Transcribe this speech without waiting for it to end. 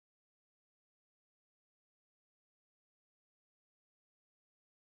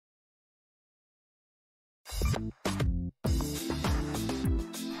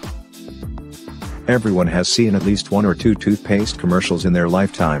Everyone has seen at least one or two toothpaste commercials in their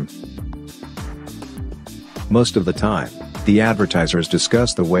lifetime. Most of the time, the advertisers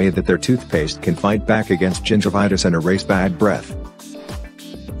discuss the way that their toothpaste can fight back against gingivitis and erase bad breath.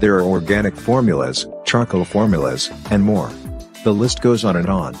 There are organic formulas, charcoal formulas, and more. The list goes on,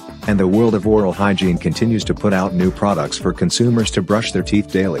 and the world of oral hygiene continues to put out new products for consumers to brush their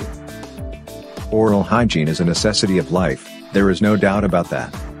teeth daily. Oral hygiene is a necessity of life, there is no doubt about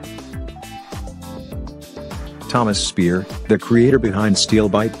that. Thomas Spear, the creator behind Steel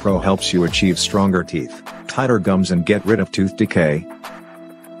Bite Pro, helps you achieve stronger teeth, tighter gums and get rid of tooth decay.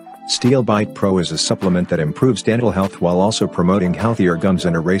 Steel Bite Pro is a supplement that improves dental health while also promoting healthier gums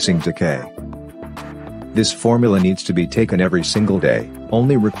and erasing decay. This formula needs to be taken every single day,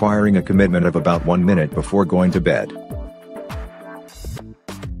 only requiring a commitment of about 1 minute before going to bed.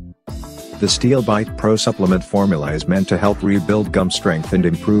 The Steel Bite Pro supplement formula is meant to help rebuild gum strength and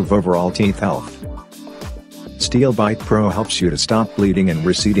improve overall teeth health. Steel Bite Pro helps you to stop bleeding and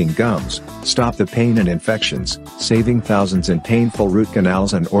receding gums, stop the pain and infections, saving thousands in painful root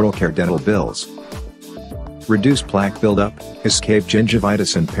canals and oral care dental bills. Reduce plaque buildup, escape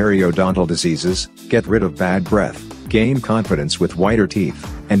gingivitis and periodontal diseases, get rid of bad breath, gain confidence with whiter teeth,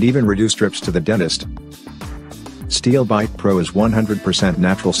 and even reduce trips to the dentist. Steel Bite Pro is 100%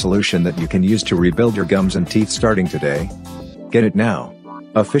 natural solution that you can use to rebuild your gums and teeth starting today. Get it now.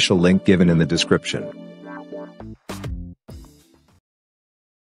 Official link given in the description.